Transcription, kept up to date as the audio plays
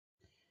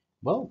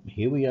Well,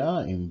 here we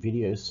are in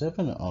video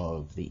 7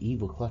 of the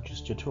Evil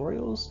Clutches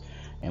tutorials,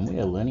 and we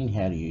are learning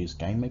how to use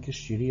Gamemaker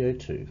Studio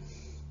 2.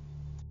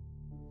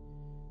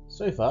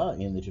 So far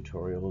in the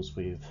tutorials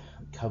we've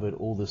covered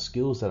all the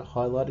skills that are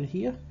highlighted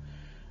here,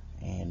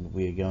 and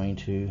we're going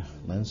to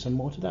learn some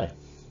more today.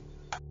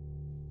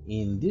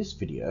 In this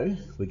video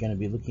we're going to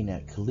be looking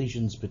at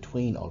collisions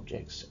between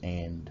objects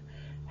and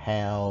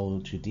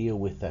how to deal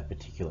with that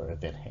particular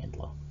event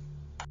handler.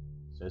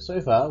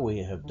 So far we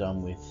have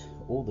done with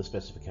all the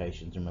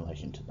specifications in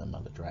relation to the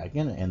mother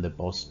dragon and the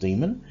boss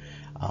demon.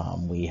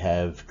 We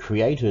have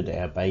created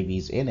our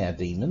babies and our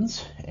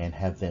demons and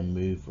have them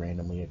move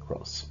randomly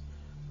across.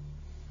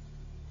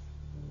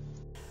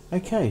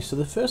 Okay, so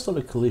the first lot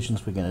of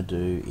collisions we're going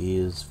to do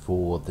is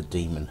for the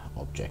demon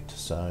object.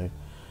 So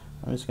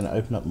I'm just going to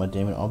open up my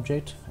demon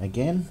object.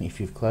 Again,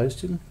 if you've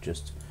closed him,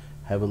 just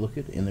have a look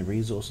at it in the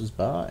resources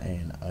bar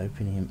and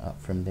open him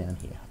up from down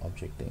here,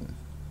 object demon.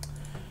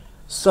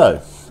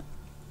 So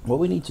what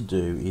we need to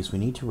do is we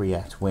need to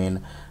react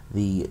when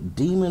the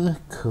demon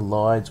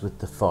collides with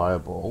the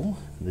fireball.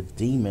 The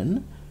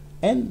demon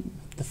and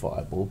the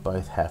fireball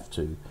both have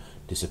to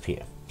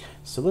disappear.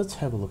 So let's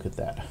have a look at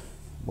that.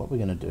 What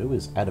we're going to do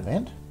is add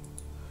event.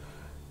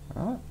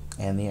 Alright,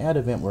 and the add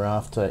event we're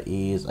after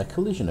is a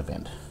collision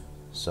event.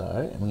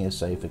 So I'm going to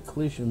say for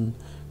collision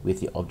with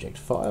the object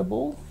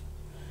fireball,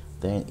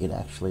 then it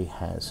actually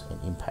has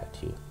an impact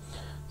here.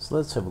 So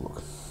let's have a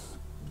look.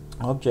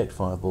 Object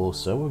fireball,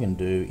 so what we're going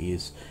to do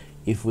is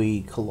if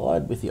we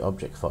collide with the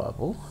object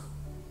fireball,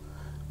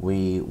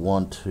 we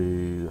want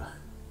to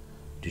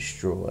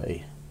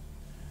destroy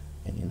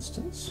an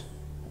instance.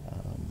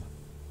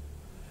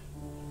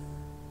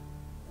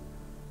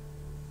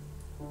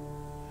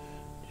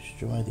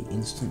 Destroy the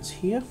instance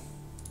here.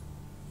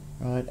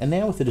 Right, and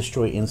now with the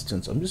destroy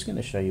instance, I'm just going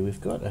to show you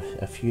we've got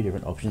a few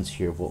different options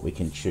here of what we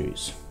can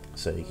choose.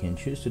 So you can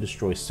choose to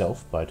destroy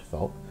self by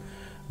default.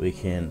 We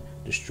can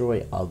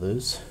destroy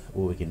others,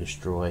 or we can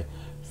destroy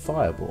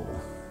fireball,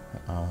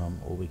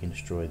 or we can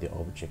destroy the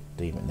object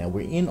demon. Now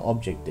we're in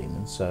object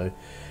demon, so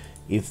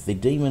if the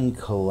demon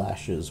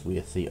clashes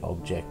with the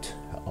object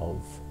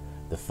of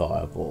the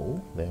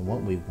fireball, then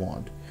what we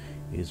want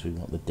is we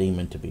want the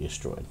demon to be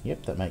destroyed.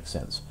 Yep, that makes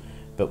sense.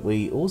 But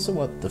we also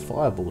want the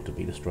fireball to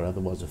be destroyed,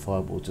 otherwise the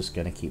fireball is just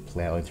going to keep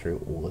plowing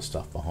through all the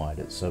stuff behind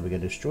it. So we're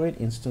going to destroy an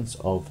instance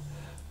of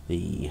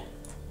the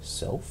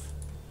self,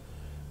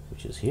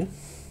 which is here,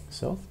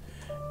 self,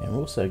 and we're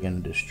also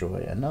going to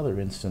destroy another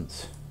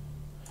instance,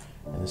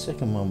 and the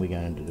second one we're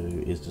going to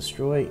do is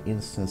destroy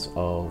instance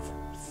of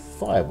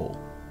fireball.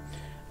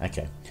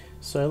 Okay,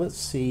 so let's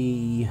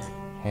see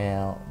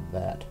how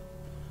that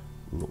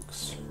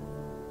looks.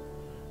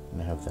 I'm going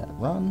to have that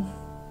run.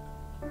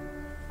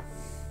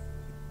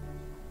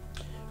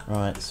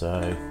 Right,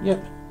 so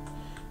yep,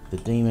 the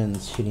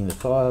demon's hitting the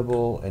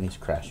fireball and he's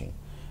crashing,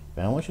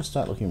 but I want you to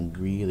start looking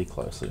really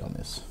closely on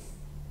this.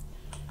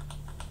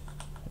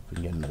 We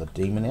can get another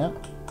demon out.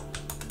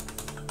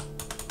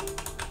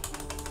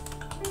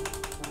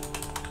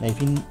 Now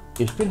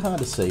it's a bit hard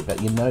to see,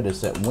 but you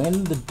notice that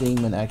when the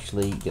demon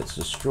actually gets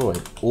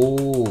destroyed,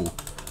 all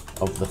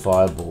of the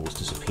fireballs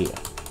disappear.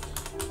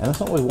 And that's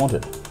not what we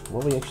wanted.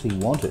 What we actually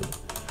wanted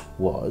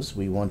was,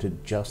 we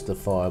wanted just the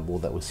fireball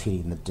that was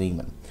hitting the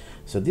demon.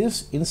 So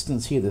this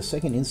instance here, the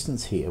second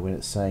instance here, when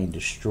it's saying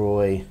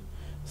destroy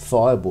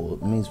fireball,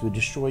 it means we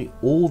destroy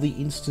all the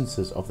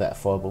instances of that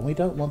fireball. We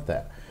don't want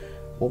that.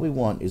 What we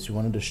want is we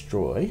want to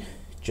destroy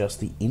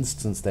just the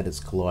instance that it's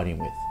colliding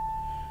with.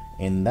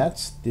 And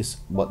that's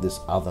what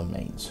this other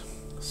means.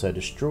 So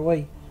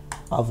destroy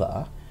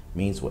other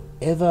means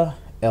whatever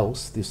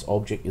else this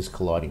object is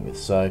colliding with.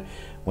 So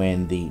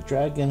when the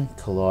dragon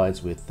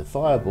collides with the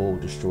fireball,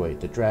 destroy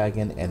the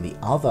dragon, and the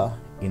other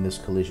in this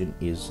collision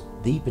is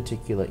the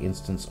particular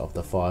instance of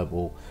the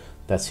fireball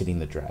that's hitting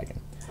the dragon.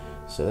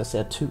 So that's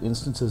our two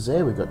instances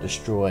there. We've got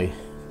destroy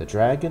the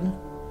dragon,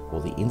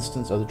 or the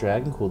instance of the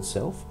dragon called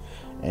self,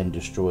 and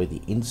destroy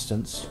the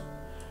instance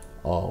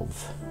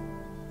of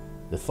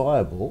the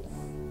fireball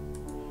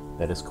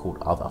that is called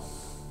other.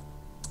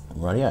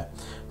 Rightio.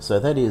 So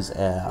that is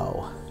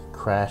our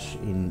crash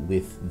in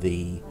with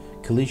the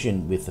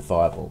collision with the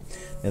fireball.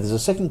 Now there's a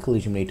second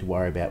collision we need to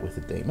worry about with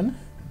the demon,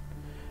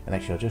 and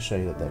actually I'll just show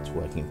you that that's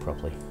working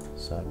properly.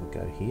 So we'll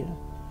go here,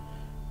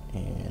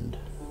 and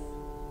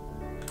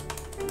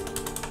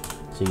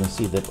so you can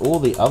see that all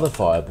the other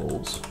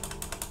fireballs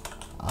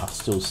are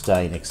still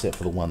staying except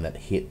for the one that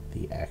hit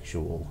the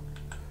actual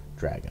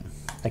dragon.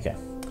 Okay,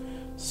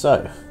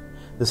 so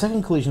the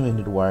second collision we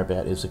need to worry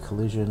about is a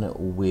collision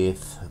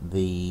with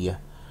the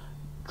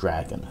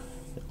dragon,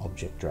 the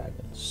object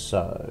dragon.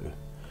 So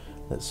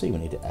let's see, we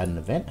need to add an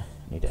event,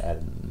 we need to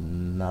add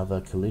another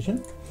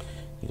collision,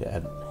 we need to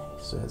add,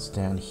 so it's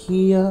down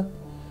here,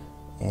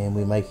 and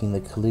we're making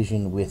the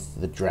collision with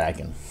the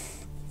dragon.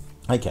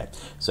 Okay,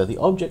 so the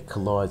object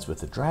collides with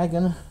the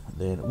dragon,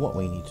 then what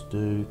we need to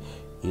do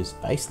is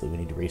basically we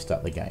need to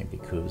restart the game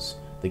because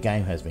the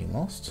game has been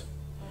lost,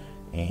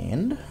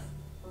 and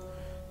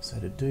so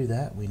to do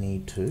that we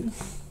need to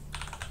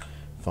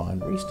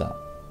find restart.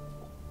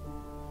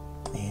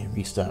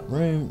 restart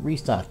room,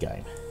 restart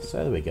game.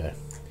 So there we go.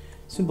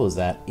 Simple as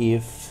that.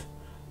 If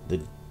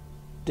the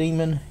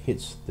demon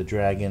hits the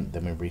dragon,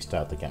 then we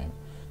restart the game.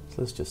 So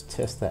let's just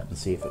test that and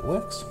see if it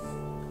works.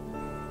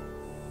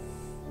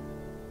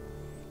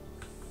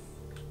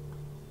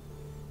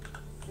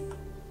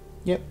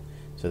 Yep,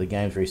 so the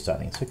game's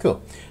restarting. So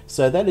cool.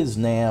 So that is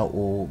now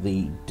all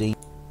the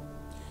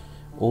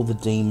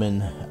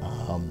demon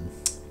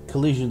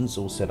collisions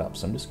all set up.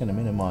 So I'm just going to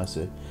minimize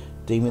the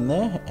demon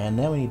there, and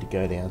now we need to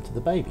go down to the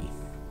baby.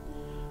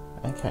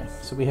 Okay,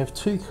 so we have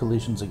two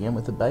collisions again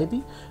with the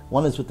baby.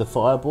 One is with the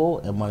fireball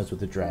and one is with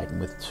the dragon,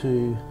 with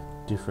two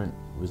different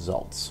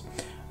results.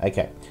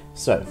 Okay,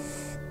 so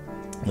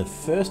the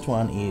first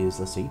one is,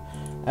 let's see,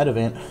 add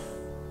event,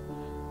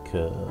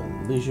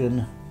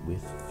 collision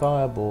with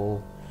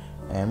fireball,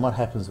 and what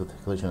happens with the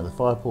collision of the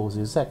fireball is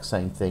the exact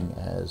same thing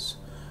as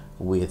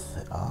with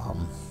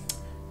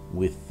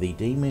the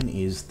demon,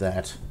 is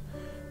that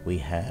we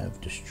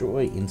have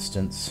destroy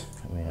instance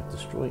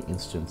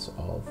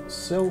of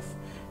self,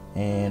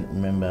 and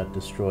remember,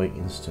 destroy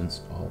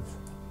instance of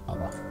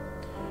other.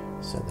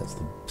 So that's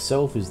the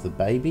self is the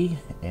baby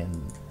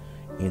and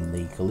in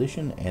the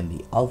collision, and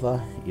the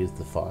other is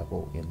the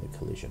fireball in the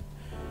collision.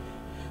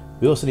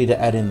 We also need to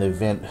add in the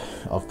event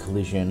of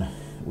collision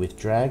with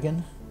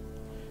dragon,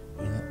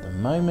 and at the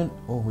moment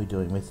all we're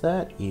doing with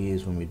that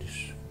is when we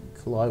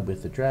collide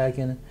with the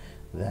dragon,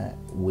 that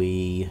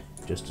we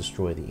just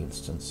destroy the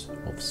instance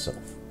of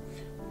self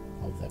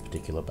of that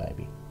particular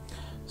baby.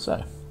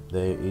 So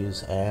there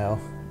is our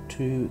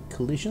two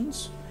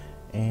collisions,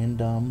 and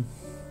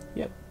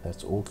yep,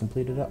 that's all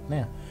completed up.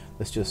 Now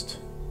let's just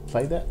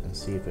play that and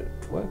see if it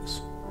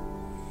works.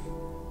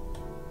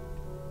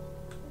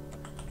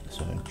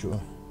 So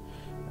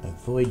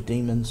avoid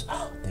demons,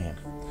 oh damn,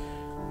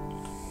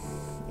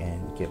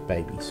 and get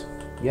babies,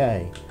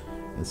 yay.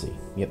 And see,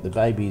 yep, the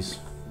babies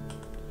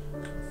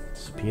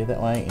disappear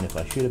that way, and if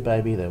I shoot a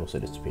baby they also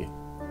disappear.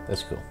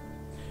 That's cool.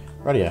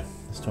 Rightio,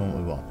 let's do what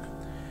we want.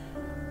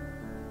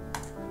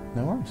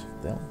 No worries,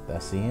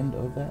 that's the end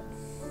of that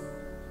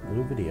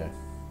little video.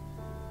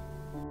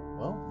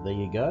 Well, there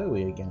you go,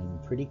 we are getting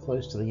pretty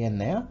close to the end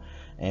now,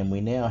 and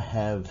we now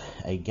have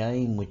a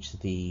game which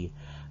the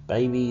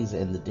babies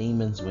and the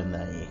demons, when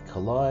they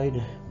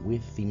collide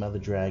with the mother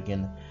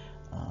dragon,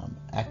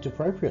 act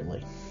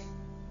appropriately.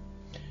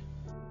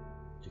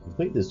 To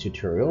complete this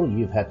tutorial,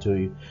 you've had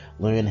to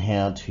learn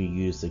how to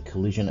use the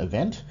collision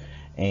event,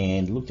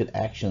 and looked at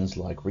actions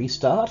like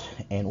restart,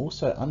 and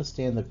also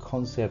understand the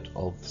concept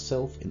of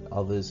self and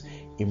others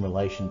in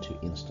relation to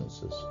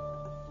instances.